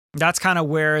That's kind of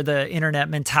where the internet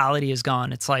mentality has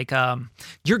gone. It's like,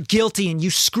 you're guilty and you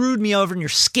screwed me over and you're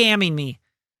scamming me.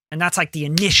 And that's like the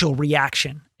initial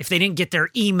reaction. If they didn't get their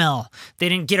email, they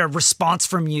didn't get a response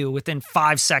from you within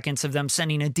 5 seconds of them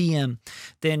sending a DM,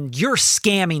 then you're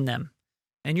scamming them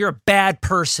and you're a bad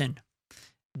person.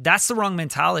 That's the wrong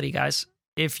mentality, guys.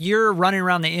 If you're running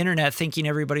around the internet thinking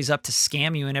everybody's up to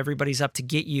scam you and everybody's out to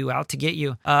get you,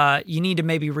 you need to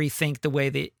maybe rethink the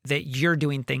way that you're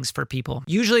doing things for people.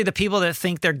 Usually the people that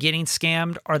think they're getting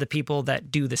scammed are the people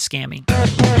that do the scamming.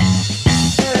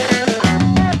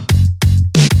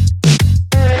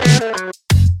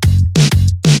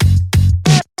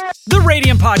 The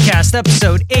Radium Podcast,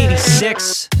 episode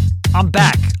 86. I'm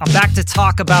back. I'm back to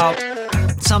talk about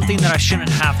something that I shouldn't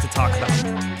have to talk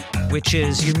about, which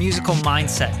is your musical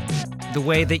mindset, the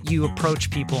way that you approach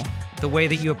people, the way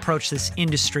that you approach this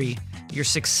industry, your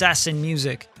success in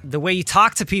music, the way you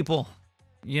talk to people,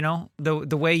 you know,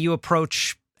 the way you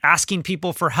approach asking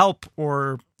people for help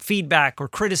or feedback or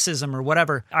criticism or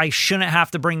whatever. I shouldn't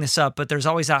have to bring this up, but there's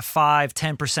always that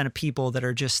 5-10% of people that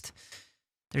are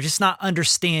they're just not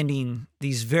understanding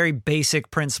these very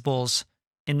basic principles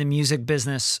in the music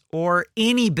business or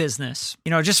any business. You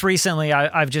know, just recently,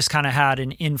 I've just kind of had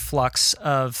an influx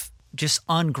of just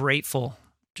ungrateful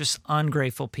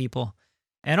people.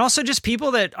 And also just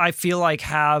people that I feel like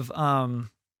have, I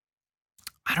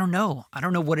don't know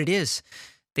what it is.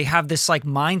 They have this like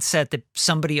mindset that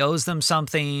somebody owes them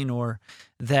something, or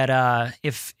that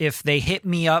if they hit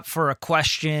me up for a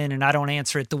question and I don't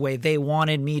answer it the way they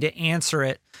wanted me to answer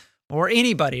it, or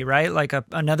anybody, right? Like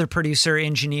another producer,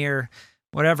 engineer,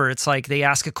 whatever. It's like they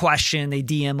ask a question, they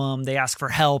DM them, they ask for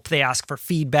help, they ask for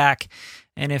feedback.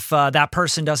 And if that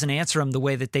person doesn't answer them the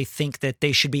way that they think that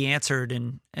they should be answered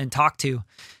and talked to,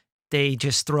 they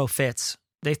just throw fits.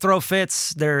 They throw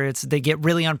fits. They get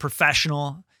really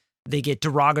unprofessional. They get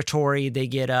derogatory. They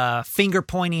get finger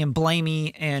pointy and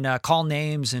blamey and call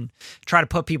names and try to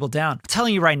put people down. I'm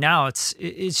telling you right now, it's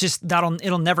just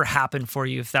it'll never happen for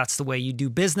you if that's the way you do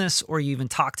business or you even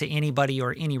talk to anybody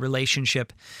or any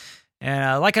relationship.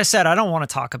 And like I said, I don't want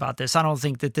to talk about this. I don't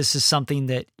think that this is something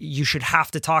that you should have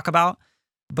to talk about.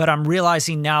 But I'm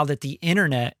realizing now that the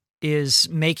internet is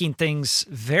making things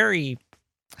very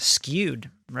skewed,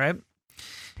 right?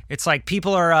 It's like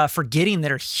people are forgetting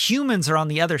that humans are on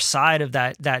the other side of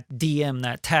that DM,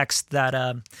 that text, that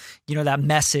that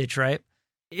message, right?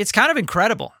 It's kind of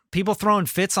incredible. People throwing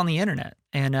fits on the internet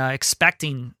and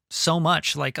expecting so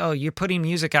much, like, oh, you're putting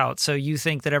music out, so you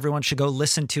think that everyone should go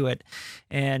listen to it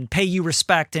and pay you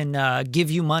respect and give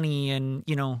you money and,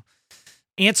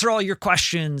 answer all your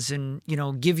questions and,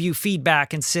 give you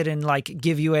feedback and sit and like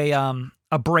give you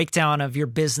a breakdown of your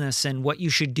business and what you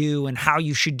should do and how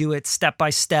you should do it step by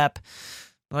step.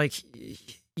 Like,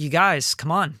 you guys,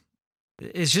 come on.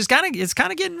 It's kind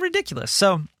of getting ridiculous.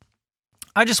 So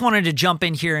I just wanted to jump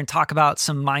in here and talk about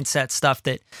some mindset stuff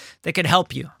that could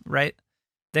help you, right?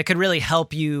 That could really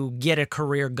help you get a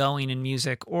career going in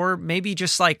music, or maybe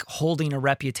just like holding a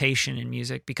reputation in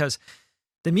music, because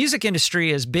the music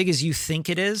industry, as big as you think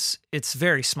it is, it's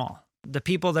very small. The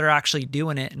people that are actually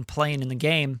doing it and playing in the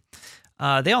game,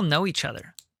 they all know each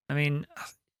other. I mean,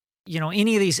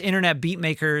 any of these internet beat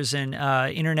makers and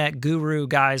internet guru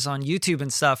guys on YouTube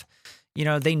and stuff,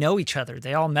 they know each other.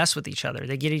 They all mess with each other.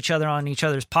 They get each other on each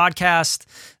other's podcast.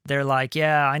 They're like,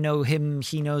 yeah, I know him.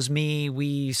 He knows me.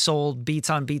 We sold beats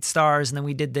on BeatStars, and then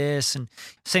we did this. And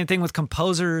same thing with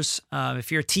composers. If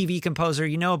you're a TV composer,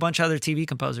 you know a bunch of other TV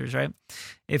composers, right?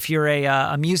 If you're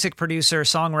a music producer,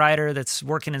 songwriter that's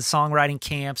working in songwriting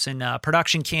camps and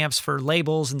production camps for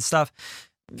labels and stuff,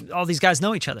 all these guys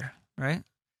know each other, right?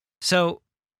 So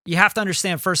you have to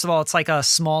understand, first of all, it's like a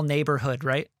small neighborhood,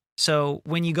 right? So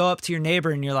when you go up to your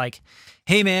neighbor and you're like,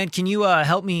 hey man, can you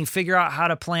help me figure out how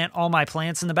to plant all my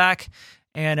plants in the back?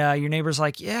 And your neighbor's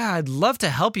like, yeah, I'd love to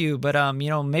help you. But,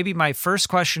 maybe my first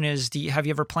question is, have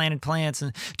you ever planted plants?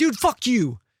 And dude, fuck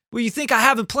you. Well, you think I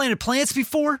haven't planted plants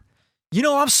before?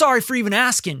 I'm sorry for even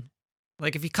asking.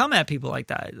 Like, if you come at people like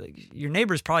that, like, your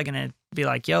neighbor's probably going to be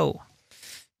like, yo,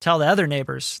 tell the other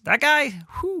neighbors, that guy,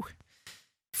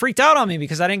 freaked out on me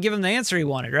because I didn't give him the answer he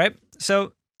wanted, right?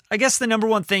 So I guess the number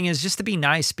one thing is just to be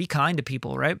nice, be kind to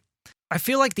people, right? I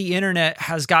feel like the internet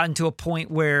has gotten to a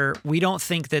point where we don't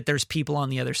think that there's people on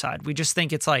the other side. We just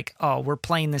think it's like, oh, we're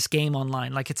playing this game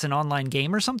online, like it's an online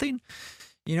game or something.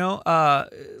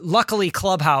 Luckily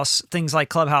things like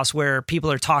Clubhouse, where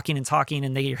people are talking and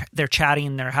they're chatting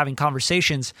and they're having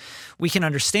conversations, we can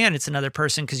understand it's another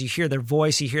person because you hear their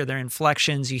voice, you hear their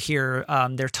inflections, you hear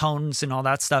their tones and all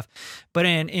that stuff. But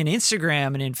in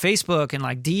Instagram and in Facebook and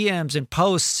like DMs and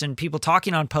posts and people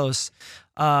talking on posts,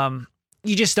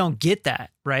 you just don't get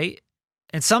that, right?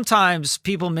 And sometimes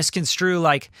people misconstrue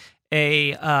like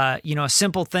a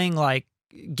simple thing like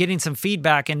getting some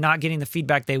feedback and not getting the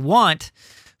feedback they want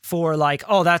for like,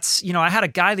 oh, that's, I had a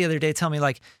guy the other day tell me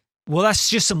like, well, that's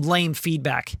just some lame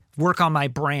feedback. Work on my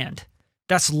brand.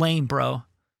 That's lame, bro.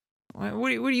 What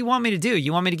do you want me to do?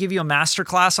 You want me to give you a master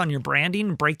class on your branding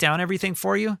and break down everything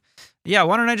for you? Yeah,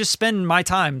 why don't I just spend my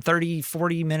time, 30,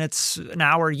 40 minutes, an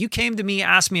hour? You came to me,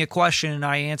 asked me a question, and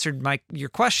I answered your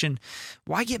question.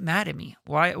 Why get mad at me?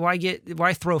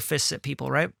 Why throw fists at people,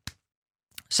 right?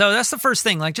 So that's the first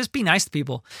thing. Like, just be nice to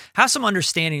people. Have some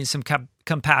understanding and some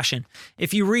compassion.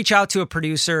 If you reach out to a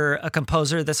producer, a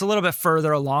composer that's a little bit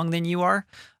further along than you are,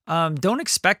 don't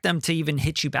expect them to even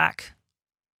hit you back,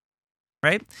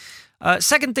 right?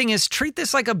 Second thing is treat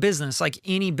this like a business, like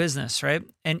any business, right?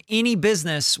 And any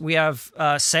business, we have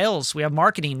sales, we have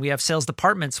marketing, we have sales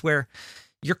departments where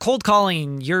you're cold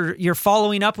calling, you're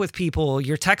following up with people,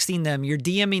 you're texting them, you're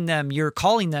DMing them, you're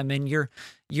calling them, and you're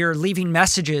leaving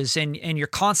messages, and you're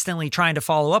constantly trying to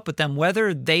follow up with them,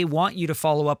 whether they want you to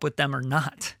follow up with them or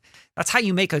not. That's how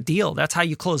you make a deal. That's how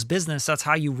you close business. That's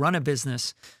how you run a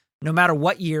business, no matter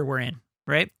what year we're in,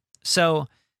 right? So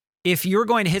if you're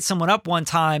going to hit someone up one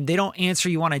time, they don't answer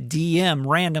you on a DM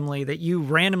randomly that you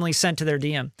randomly sent to their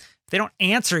DM. If they don't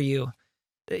answer you,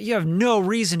 you have no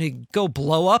reason to go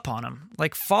blow up on them.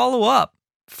 Like follow up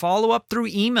through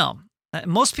email.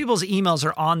 Most people's emails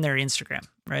are on their Instagram,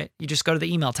 right? You just go to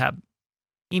the email tab,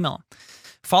 email them.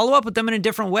 Follow up with them in a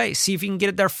different way. See if you can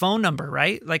get their phone number,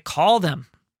 right? Like call them,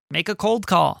 make a cold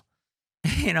call.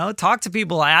 Talk to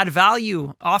people, add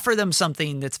value, offer them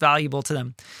something that's valuable to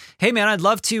them. Hey man, I'd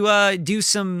love to do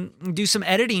some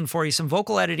editing for you, some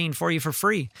vocal editing for you for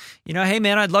free. Hey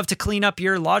man, I'd love to clean up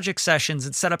your Logic sessions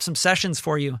and set up some sessions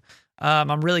for you.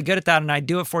 I'm really good at that, and I'd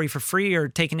do it for you for free, or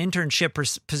take an internship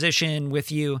position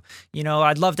with you.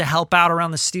 I'd love to help out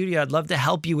around the studio. I'd love to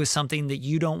help you with something that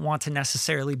you don't want to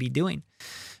necessarily be doing.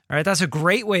 All right, that's a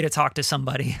great way to talk to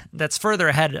somebody that's further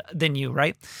ahead than you,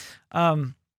 right?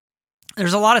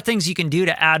 There's a lot of things you can do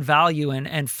to add value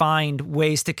and find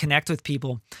ways to connect with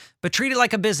people, but treat it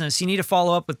like a business. You need to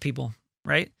follow up with people,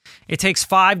 right? It takes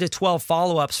 5 to 12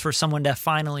 follow-ups for someone to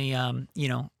finally,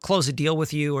 close a deal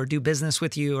with you or do business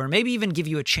with you, or maybe even give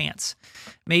you a chance,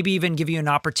 maybe even give you an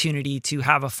opportunity to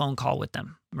have a phone call with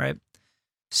them, right?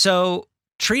 So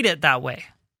treat it that way.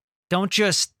 Don't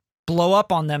just blow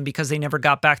up on them because they never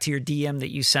got back to your DM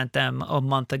that you sent them a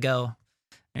month ago.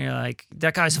 And you're like,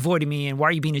 that guy's avoiding me, and why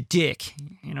are you being a dick?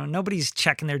 Nobody's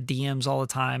checking their DMs all the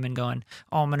time and going,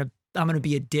 oh, I'm gonna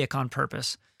be a dick on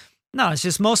purpose. No, it's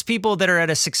just most people that are at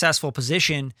a successful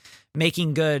position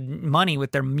making good money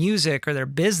with their music or their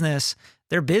business,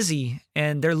 they're busy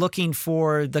and they're looking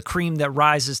for the cream that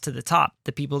rises to the top,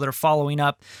 the people that are following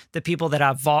up, the people that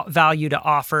have value to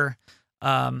offer.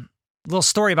 Little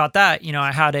story about that.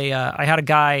 I had a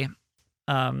guy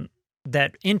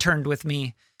that interned with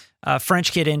me.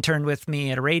 French kid interned with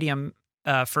me at Radium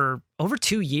for over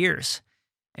 2 years,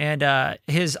 and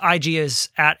his IG is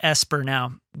at Esper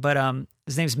now, but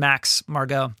his name's Max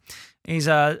Margot. He's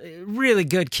a really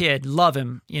good kid. Love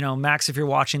him. Max, if you're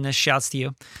watching this, shouts to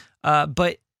you.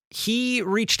 But he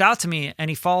reached out to me,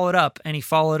 and he followed up, and he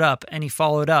followed up, and he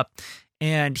followed up.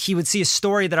 And he would see a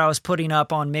story that I was putting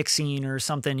up on mixing or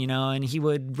something, and he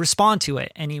would respond to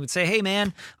it. And he would say, hey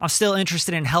man, I'm still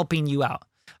interested in helping you out.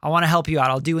 I want to help you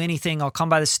out. I'll do anything. I'll come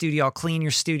by the studio. I'll clean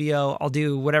your studio. I'll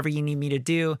do whatever you need me to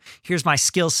do. Here's my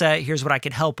skill set. Here's what I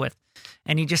could help with.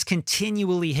 And he just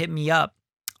continually hit me up,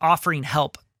 offering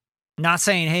help. Not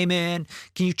saying, hey man,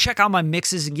 can you check out my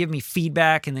mixes and give me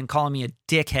feedback, and then calling me a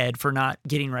dickhead for not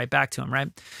getting right back to him, right?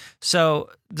 So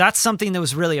that's something that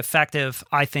was really effective,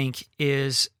 I think,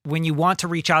 is when you want to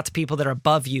reach out to people that are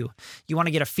above you. You want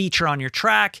to get a feature on your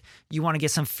track. You want to get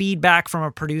some feedback from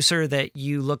a producer that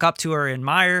you look up to or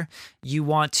admire. You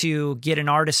want to get an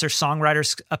artist or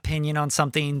songwriter's opinion on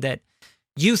something that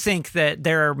you think that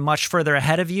they're much further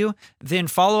ahead of you. Then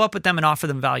follow up with them and offer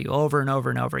them value over and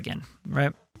over and over again,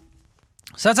 right?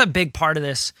 So that's a big part of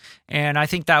this, and I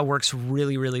think that works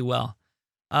really, really well.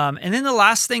 And then the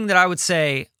last thing that I would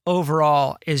say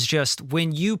overall is just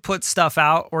when you put stuff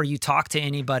out or you talk to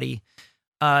anybody,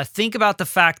 think about the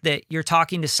fact that you're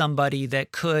talking to somebody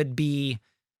that could be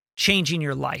changing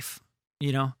your life,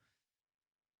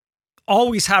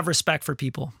 Always have respect for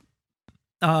people.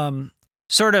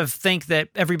 Sort of think that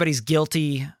everybody's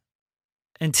guilty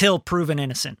until proven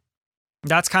innocent.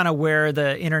 That's kind of where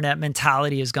the internet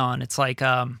mentality has gone. It's like,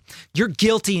 you're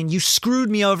guilty and you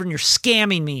screwed me over and you're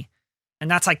scamming me.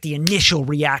 And that's like the initial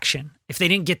reaction. If they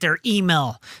didn't get their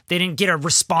email, they didn't get a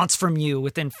response from you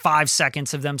within 5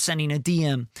 seconds of them sending a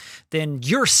DM, then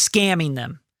you're scamming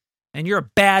them and you're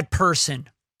a bad person.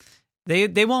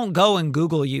 They won't go and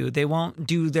Google you. They won't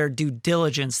do their due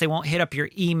diligence. They won't hit up your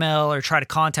email or try to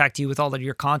contact you with all of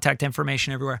your contact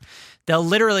information everywhere. They'll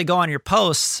literally go on your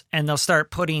posts and they'll start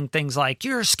putting things like,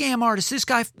 you're a scam artist. This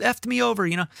guy effed me over,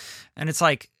 And it's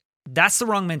like, that's the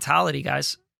wrong mentality,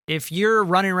 guys. If you're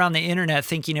running around the internet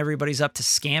thinking everybody's up to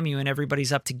scam you and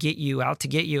everybody's out to get you,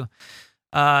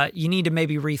 you need to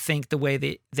maybe rethink the way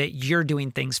that you're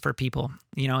doing things for people,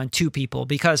 and to people,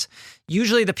 because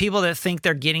usually the people that think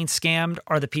they're getting scammed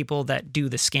are the people that do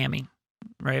the scamming,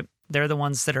 right? They're the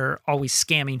ones that are always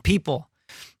scamming people.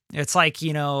 It's like,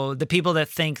 the people that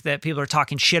think that people are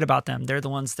talking shit about them, they're the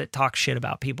ones that talk shit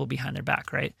about people behind their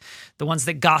back, right? The ones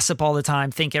that gossip all the time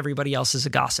think everybody else is a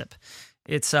gossip.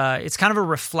 It's kind of a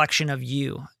reflection of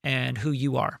you and who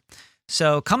you are.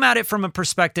 So come at it from a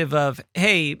perspective of,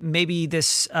 hey, maybe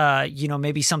this,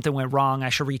 maybe something went wrong. I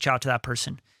should reach out to that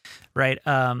person, right?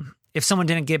 If someone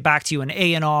didn't get back to you, an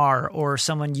A&R or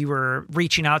someone you were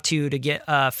reaching out to get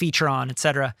a feature on, et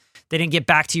cetera, they didn't get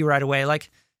back to you right away.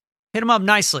 Like, hit them up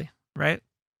nicely, right?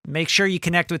 Make sure you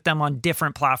connect with them on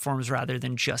different platforms rather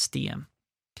than just DM.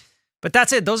 But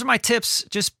that's it. Those are my tips.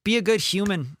 Just be a good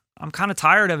human. I'm kind of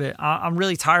tired of it. I'm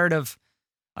really tired of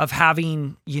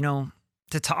having,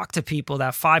 to talk to people,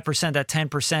 that 5%, that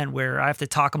 10% where I have to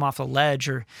talk them off a ledge,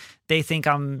 or they think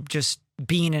I'm just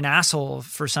being an asshole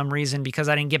for some reason because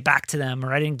I didn't get back to them,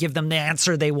 or I didn't give them the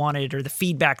answer they wanted or the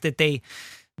feedback that they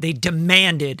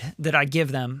demanded that I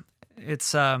give them.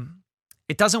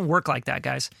 It doesn't work like that,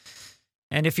 guys.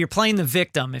 And if you're playing the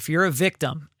victim, if you're a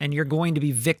victim and you're going to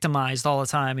be victimized all the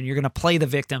time and you're going to play the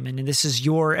victim and this is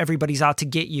everybody's out to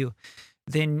get you,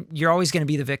 then you're always going to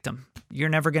be the victim. You're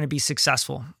never going to be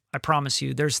successful. I promise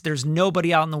you. There's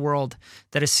nobody out in the world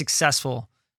that is successful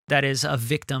that is a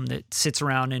victim that sits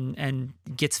around and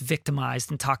gets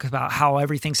victimized and talk about how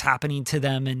everything's happening to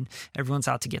them and everyone's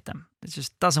out to get them. It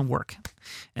just doesn't work.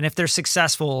 And if they're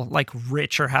successful, like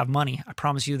rich or have money, I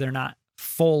promise you they're not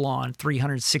full on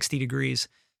 360 degrees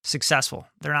successful.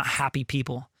 They're not happy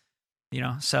people,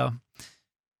 so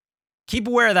keep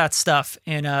aware of that stuff.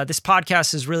 And this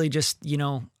podcast is really just,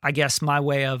 I guess my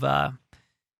way of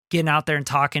getting out there and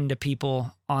talking to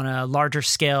people on a larger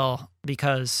scale,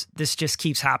 because this just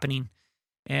keeps happening.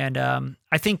 And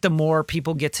I think the more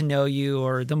people get to know you,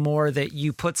 or the more that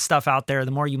you put stuff out there,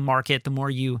 the more you market, the more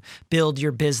you build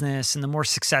your business, and the more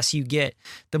success you get,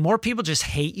 the more people just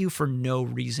hate you for no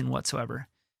reason whatsoever.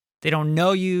 They don't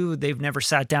know you. They've never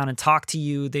sat down and talked to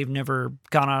you. They've never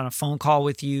gone on a phone call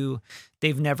with you.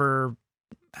 They've never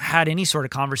had any sort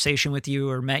of conversation with you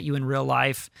or met you in real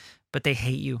life, but they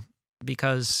hate you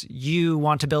because you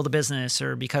want to build a business,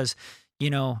 or because,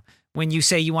 when you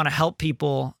say you want to help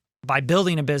people by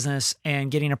building a business and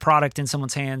getting a product in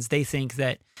someone's hands, they think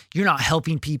that you're not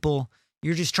helping people.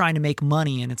 You're just trying to make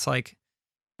money. And it's like,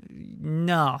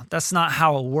 no, that's not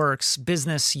how it works.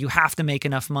 Business, you have to make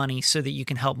enough money so that you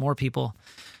can help more people.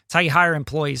 It's how you hire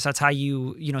employees. That's how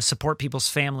you support people's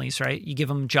families, right? You give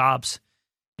them jobs,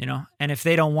 and if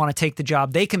they don't want to take the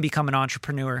job, they can become an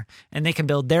entrepreneur and they can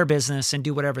build their business and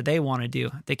do whatever they want to do.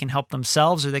 They can help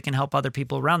themselves or they can help other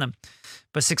people around them.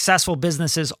 But successful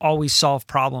businesses always solve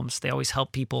problems. They always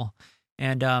help people.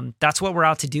 And that's what we're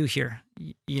out to do here.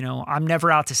 I'm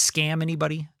never out to scam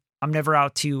anybody. I'm never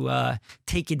out to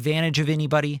take advantage of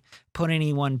anybody, put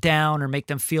anyone down or make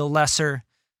them feel lesser.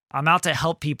 I'm out to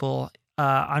help people.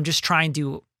 I'm just trying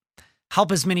to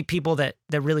help as many people that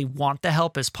really want the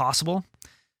help as possible,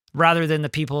 rather than the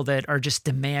people that are just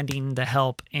demanding the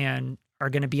help and are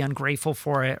going to be ungrateful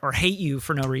for it or hate you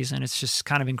for no reason. It's just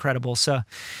kind of incredible. So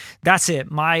that's it.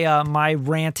 My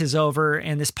rant is over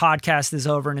and this podcast is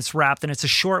over and it's wrapped, and it's a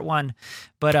short one,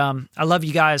 but I love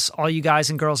you guys, all you guys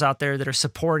and girls out there that are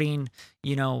supporting,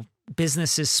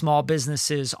 businesses, small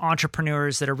businesses,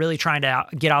 entrepreneurs that are really trying to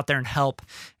get out there and help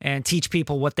and teach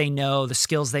people what they know, the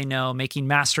skills they know, making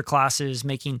master classes,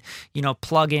 making,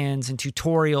 plugins and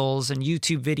tutorials and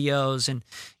YouTube videos and,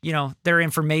 their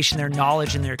information, their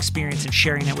knowledge and their experience, and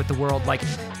sharing it with the world. Like,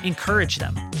 encourage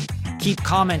them, keep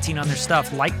commenting on their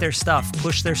stuff, like their stuff,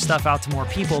 push their stuff out to more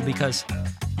people, because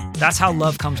that's how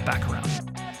love comes back around.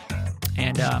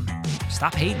 And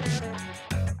stop hating.